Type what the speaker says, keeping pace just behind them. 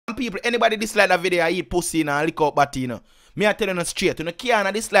people, anybody dislike that video, I eat pussy and lick up batty, you know. Me I tell you straight, you know,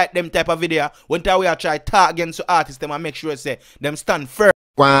 can't dislike them type of video. When we are try talk against the artists, them and make sure say them stand firm.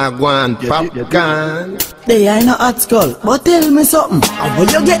 One popcorn. They ain't no hot skull, but tell me something. How will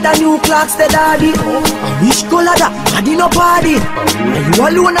you get the new clocks, the daddy? I wish color that, daddy no party. And you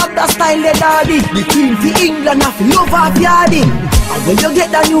alone have the style, the daddy. The queen for England, have love of yardy. How will you get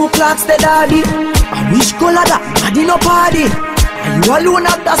the new clocks, the daddy? I wish color that, daddy no party. And you alone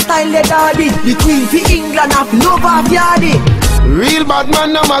have the style, the daddy. The queen for England, have love of yardy. Real bad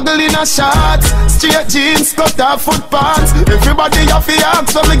man, no muggle in a shorts. Straight jeans, cut off foot pants. Everybody have the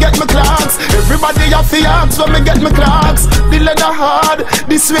axe when me get my clocks. Everybody have the axe when me get my clocks. The leather hard,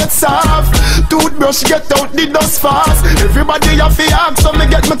 the sweat soft. Toothbrush get out the dust fast. Everybody have the axe when me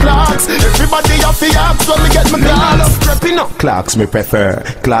get my clocks. Everybody have the axe when me get my clocks. Prepping up. Clocks me prefer.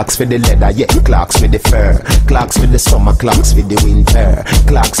 Clocks for the leather, yeah. Clocks for the fur. Clocks for the summer, clocks for the winter.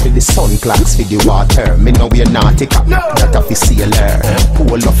 Clocks for the sun, clocks for the water. Me know we're nautica, that of the sailor.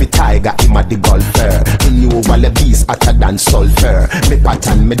 Pull off a tiger, him a the golfer. Me knew all the bees hotter than sulfur. Me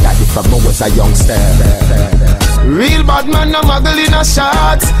pattern me daddy from I was a youngster. Real bad man, no muggle in a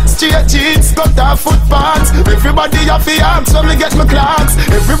shorts. Straight jeans, cut off foot pants. Everybody have the axe when me get my clocks.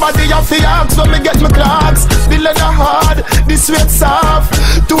 Everybody have the axe when me get my clocks. The leather hard, the sweat soft.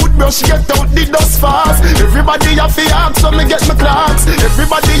 Toothbrush get out the dust fast. Everybody have the axe when me get my clocks.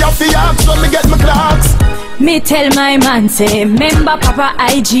 Everybody have the axe when me get my clocks. Me tell my man say, remember Papa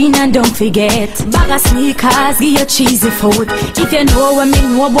hygiene and don't forget. Bag of sneakers, give you cheesy food. If you know what me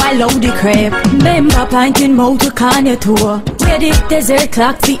know, boy, load the crap. Remember planting mouth to can your toe. Where the desert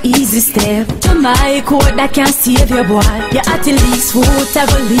clock the easy step. To my code that can save your boy. You at the least food, I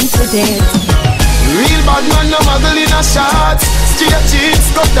will leave to death. Real bad man, no muggle in a shorts. Straight jeans,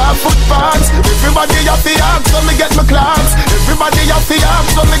 cut off foot pants. Everybody have the axe when me get my clocks. Everybody have the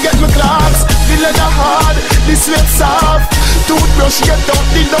axe when me get my clocks. The leather hard, the sweat soft. Toothbrush get out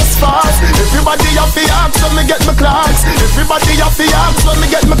the dust fast. Everybody have the axe when me get my clocks. Everybody have the axe when me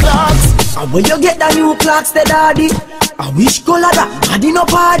get my clocks. And when you get the new clocks, the daddy, I wish color that, daddy no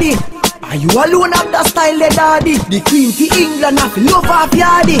party. And you alone have the style, the daddy. The queen for England, have love of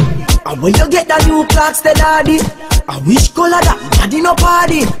yardy. And when you get the new clocks, the daddy, I wish color that, daddy no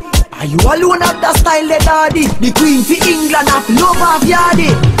party. And you alone have the style, the daddy. The queen for England, have love of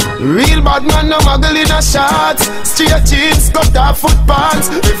yardy. Real bad man, no muggle in a shorts. Straight jeans, cut off foot pants.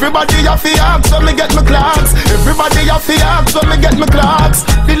 Everybody have the axe when me get my clocks. Everybody have the axe when me get my clocks.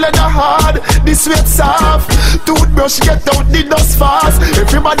 The leather hard, the sweat soft. Toothbrush get out the dust fast.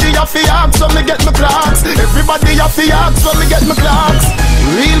 Everybody have the axe when me get my clocks. Everybody have the axe when me get my clocks.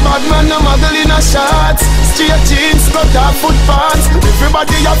 Real bad man, no muggle in a shorts. Straight jeans, cut off foot pants.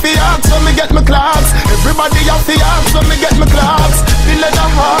 Everybody have the axe when me get my clocks. Everybody have the axe when me get my clocks. The leather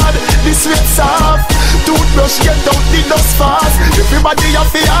hard, the sweat soft. Toothbrush get out the dust fast. Everybody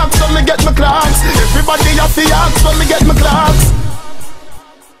have the axe when me get my clocks. Everybody have the axe when me get my clocks.